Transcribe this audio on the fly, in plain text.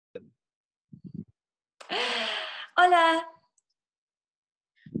Hola!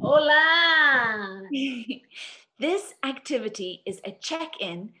 Olá! This activity is a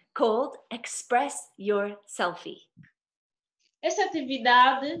check-in called Express Your Selfie. Essa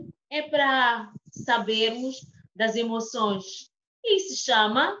atividade é para sabermos das emoções e se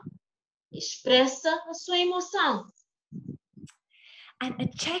chama Expressa a sua emoção. And a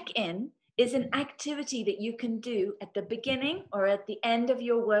check-in is an activity that you can do at the beginning or at the end of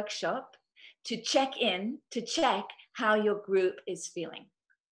your workshop to check how your group is feeling.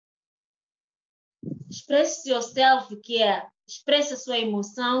 Express yourself, que é expressa a sua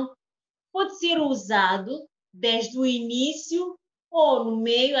emoção, pode ser usado desde o início ou no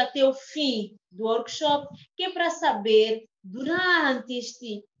meio até o fim do workshop, que é para saber, durante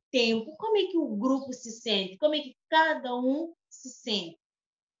este tempo, como é que o grupo se sente, como é que cada um se sente.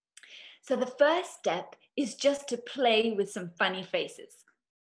 So the first step is just to play with some funny faces.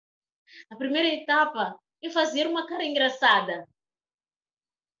 A primeira etapa é fazer uma cara engraçada.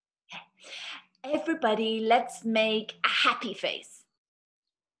 Everybody, let's make a happy face.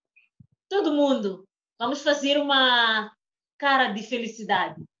 Todo mundo, vamos fazer uma cara de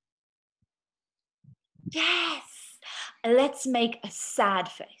felicidade. Yes! Let's make a sad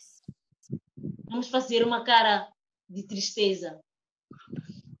face. Vamos fazer uma cara de tristeza.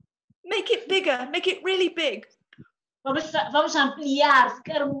 Make it bigger, make it really big. Vamos ampliar,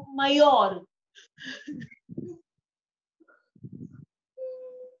 ficar maior.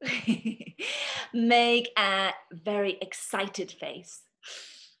 Make a very excited face.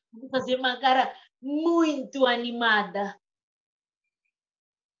 Vamos fazer uma cara muito animada.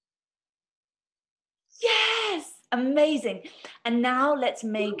 Yes! Amazing. And now let's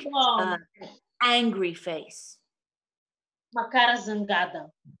make an angry face. Uma cara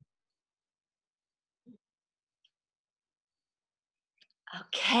zangada.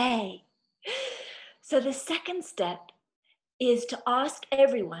 Okay. So the second step is to ask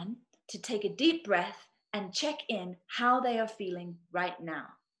everyone to take a deep breath and check in how they are feeling right now.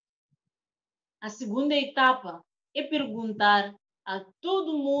 A segunda etapa é perguntar a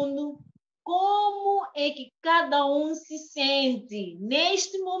todo mundo como é que cada um se sente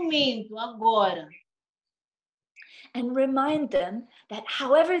neste momento, agora. And remind them that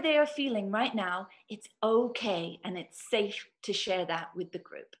however they are feeling right now, it's okay and it's safe to share that with the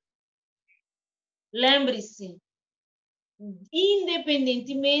group. Lembre-se,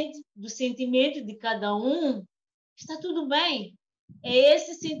 independentemente do sentimento de cada um, está tudo bem. É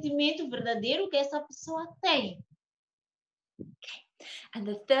esse sentimento verdadeiro que essa pessoa tem. Okay. And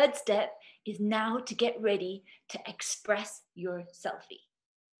the third step is now to get ready to express your selfie.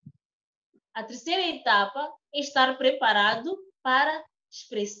 A terceira etapa é estar preparado para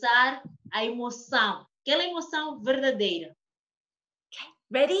expressar a emoção, aquela emoção verdadeira. Okay,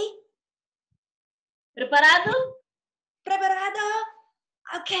 ready? Preparado? Preparado?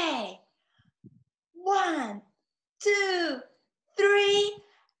 Okay. 1, 2, 3.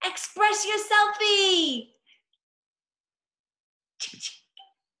 Express your selfie.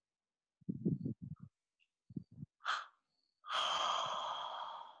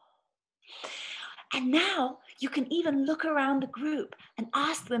 And now you can even look around the group and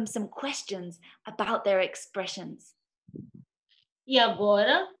ask them some questions about their expressions. E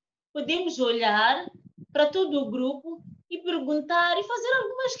agora podemos olhar para todo o grupo e perguntar e fazer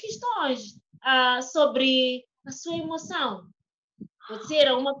algumas questões sobre a sua emoção. Pode ser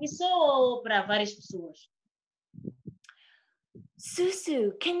a uma pessoa ou para várias pessoas.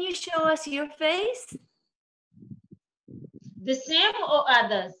 Susu, can you show us your face? The same or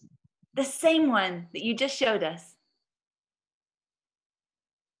others? The same one that you just showed us.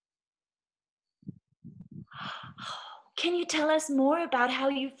 Can you tell us more about how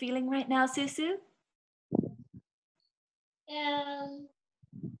you're feeling right now, Susu? I'm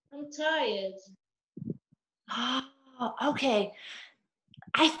tired. Oh, okay.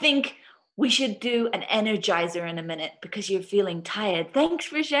 I think we should do an energizer in a minute because you're feeling tired. Thanks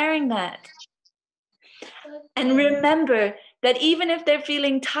for sharing that. Okay. And remember that even if they're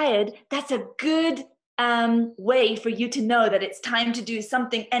feeling tired, that's a good way for you to know that it's time to do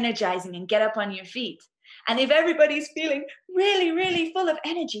something energizing and get up on your feet. And if everybody's feeling really, really full of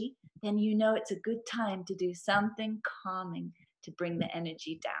energy, then you know it's a good time to do something calming to bring the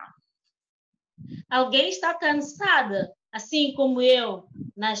energy down. Alguém está cansada, assim como eu,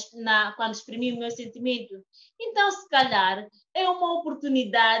 quando exprimi o meu sentimento? Então, se calhar, é uma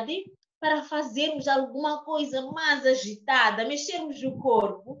oportunidade para fazermos alguma coisa mais agitada, mexermos o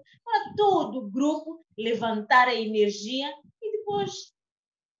corpo, para todo o grupo levantar a energia e depois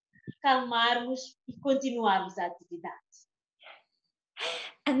calmarmos e continuarmos a atividade.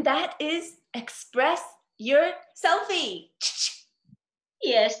 And that is Express Your Selfie.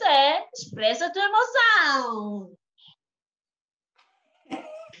 E esta é Expressa a tua emoção.